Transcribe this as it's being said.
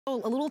a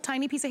little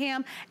tiny piece of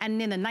ham, and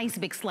then a nice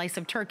big slice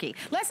of turkey.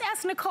 Let's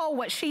ask Nicole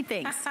what she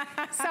thinks.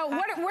 So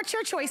what's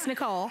your choice,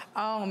 Nicole?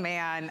 Oh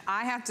man,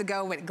 I have to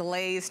go with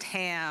glazed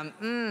ham.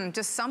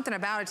 Just something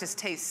about it just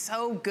tastes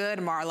so good,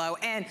 Marlo.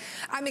 And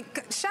I mean,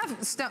 Chef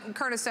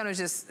Curtis Stone is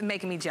just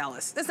making me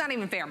jealous. That's not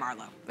even fair,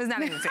 Marlo. It's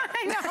not even fair.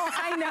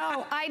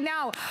 I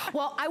know.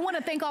 Well, I want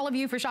to thank all of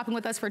you for shopping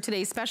with us for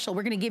today's special.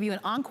 We're going to give you an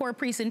encore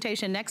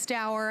presentation next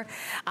hour.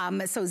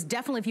 So it's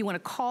definitely, if you want to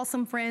call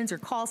some friends or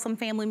call some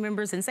family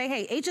members and say,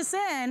 hey,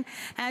 HSN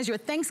has your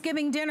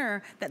Thanksgiving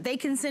dinner that they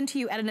can send to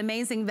you at an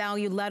amazing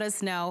value, let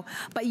us know.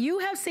 But you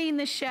have seen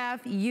the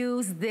chef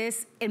use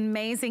this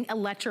amazing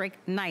electric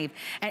knife.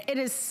 And it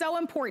is so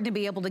important to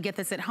be able to get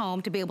this at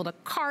home, to be able to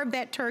carve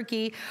that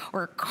turkey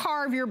or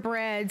carve your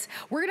breads.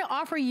 We're gonna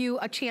offer you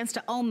a chance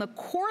to own the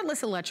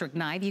cordless electric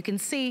knife. You can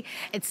see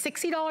it's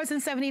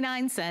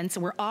 $60.79.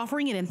 We're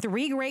offering it in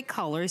 3 great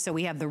colors. So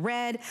we have the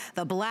red,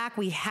 the black,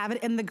 we have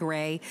it in the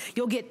gray.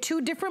 You'll get 2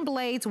 different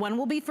blades. One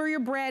will be for your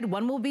bread,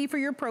 one will be for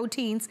your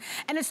proteins,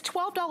 and it's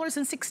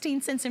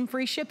 $12.16 in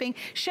free shipping.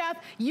 Chef,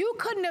 you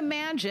couldn't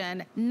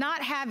imagine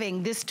not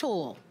having this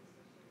tool.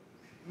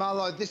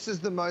 Marlo, this is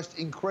the most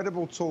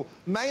incredible tool,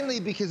 mainly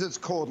because it's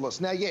cordless.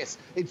 Now, yes,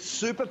 it's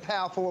super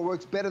powerful. It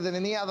works better than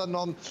any other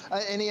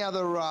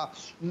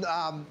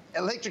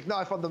electric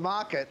knife on the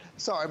market.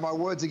 Sorry, my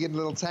words are getting a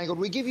little tangled.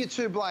 We give you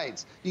 2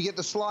 blades. You get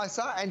the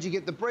slicer and you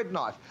get the bread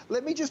knife.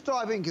 Let me just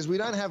dive in because we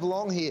don't have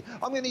long here.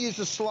 I'm going to use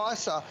the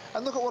slicer,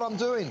 and look at what I'm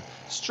doing.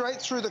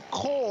 Straight through the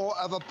core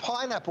of a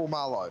pineapple,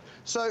 Marlo.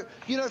 So,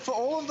 you know, for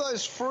all of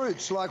those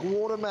fruits like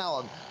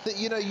watermelon that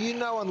you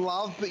know and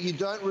love, but you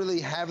don't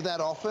really have that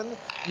often.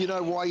 You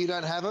know why you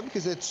don't have them?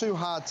 Because they're too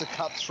hard to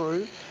cut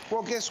through.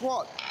 Well, guess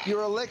what?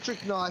 Your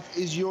electric knife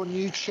is your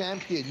new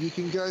champion. You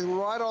can go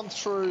right on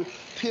through,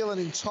 peel an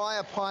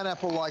entire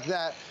pineapple like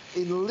that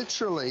in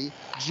literally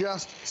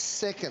just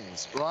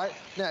seconds, right?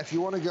 Now, if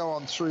you want to go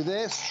on through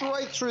there,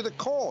 straight through the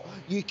core,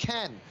 you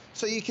can.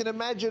 So you can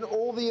imagine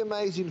all the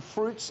amazing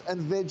fruits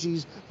and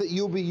veggies that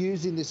you'll be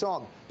using this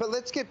on. But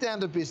let's get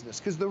down to business,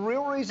 because the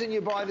real reason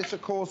you buy this,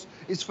 of course,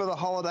 is for the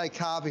holiday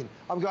carving.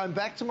 I'm going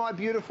back to my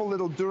beautiful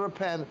little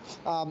Durapan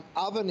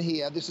oven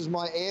here. This is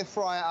my air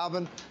fryer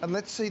oven, and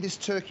let's see this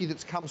turkey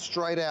that's come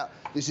straight out.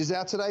 This is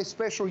our today's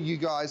special, you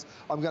guys.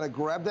 I'm going to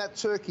grab that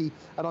turkey,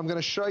 and I'm going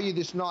to show you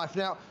this knife.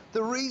 Now,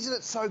 the reason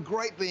it's so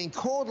great being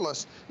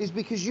cordless is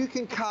because you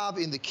can carve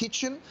in the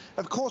kitchen.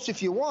 Of course,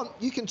 if you want,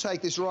 you can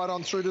take this right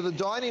on through to the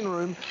dining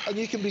room, and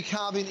you can be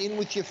carving in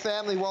with your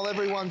family while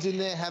everyone's in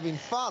there having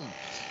fun,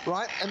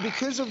 right? And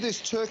because of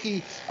this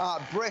turkey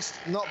breast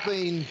not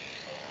being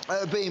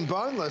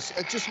boneless,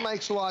 it just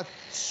makes life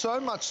so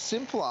much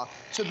simpler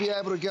to be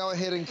able to go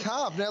ahead and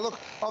carve. Now look,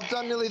 I've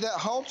done nearly that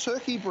whole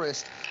turkey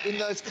breast in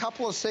those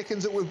couple of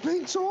seconds that we've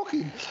been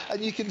talking,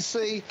 and you can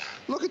see,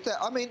 look at that.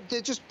 I mean,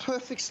 they're just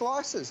perfect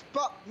slices.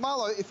 But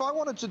Marlo, if I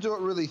wanted to do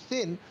it really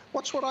thin,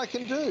 watch what I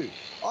can do.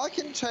 I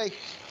can take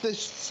this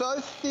so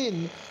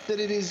thin that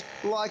it is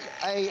like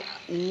a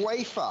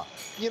wafer,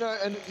 you know,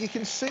 and you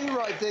can see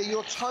right there,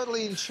 you're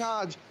totally in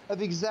charge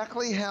of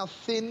exactly how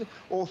thin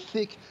or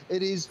thick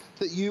it is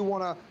that you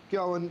want to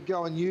go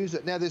and use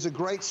it. Now, there's a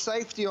great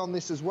safety on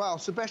this as well.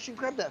 Sebastian,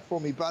 grab that for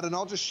me, bud, and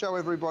I'll just show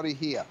everybody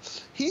here.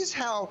 Here's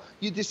how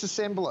you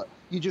disassemble it.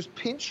 You just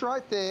pinch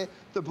right there,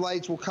 the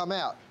blades will come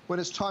out. When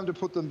it's time to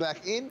put them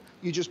back in,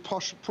 you just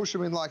push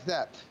them in like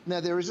that. Now,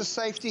 there is a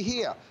safety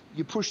here.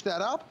 You push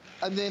that up,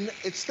 and then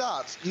it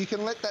starts. You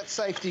can let that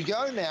safety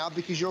go now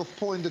because you're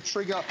pulling the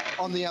trigger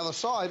on the other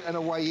side, and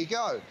away you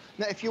go.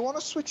 Now, if you want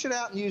to switch it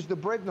out and use the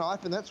bread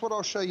knife, and that's what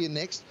I'll show you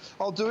next,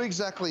 I'll do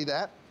exactly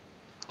that.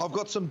 I've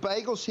got some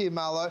bagels here,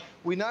 Marlo.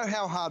 We know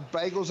how hard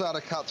bagels are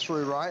to cut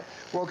through, right?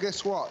 Well,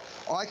 guess what?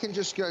 I can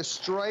just go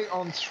straight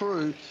on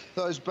through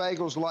those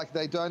bagels like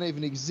they don't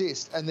even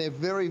exist, and they're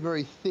very,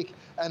 very thick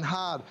and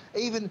hard.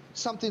 Even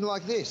something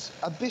like this,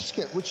 a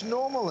biscuit, which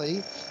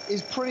normally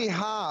is pretty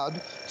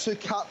hard to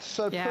cut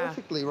so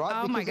perfectly, right?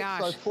 Oh, because my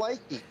gosh. it's so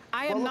flaky.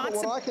 I am not.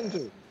 Look at what I can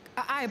do.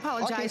 I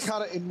apologize. I can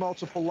cut it in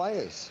multiple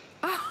layers.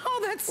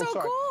 Oh, that's so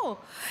cool.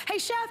 Hey,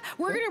 Chef,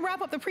 we're going to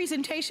wrap up the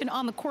presentation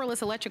on the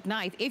cordless electric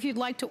knife. If you'd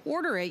like to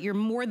order it, you're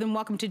more than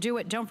welcome to do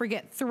it. Don't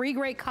forget, 3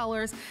 great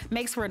colors.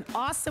 Makes for an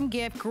awesome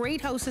gift,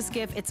 great hostess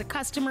gift. It's a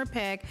customer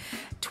pick,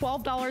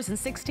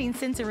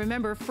 $12.16. And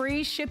remember,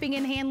 free shipping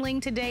and handling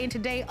today and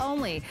today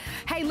only.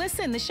 Hey,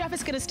 listen, the chef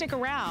is going to stick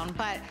around,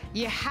 but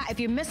if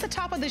you miss the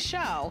top of the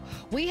show,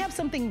 we have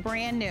something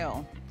brand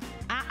new.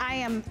 I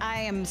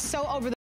am so over the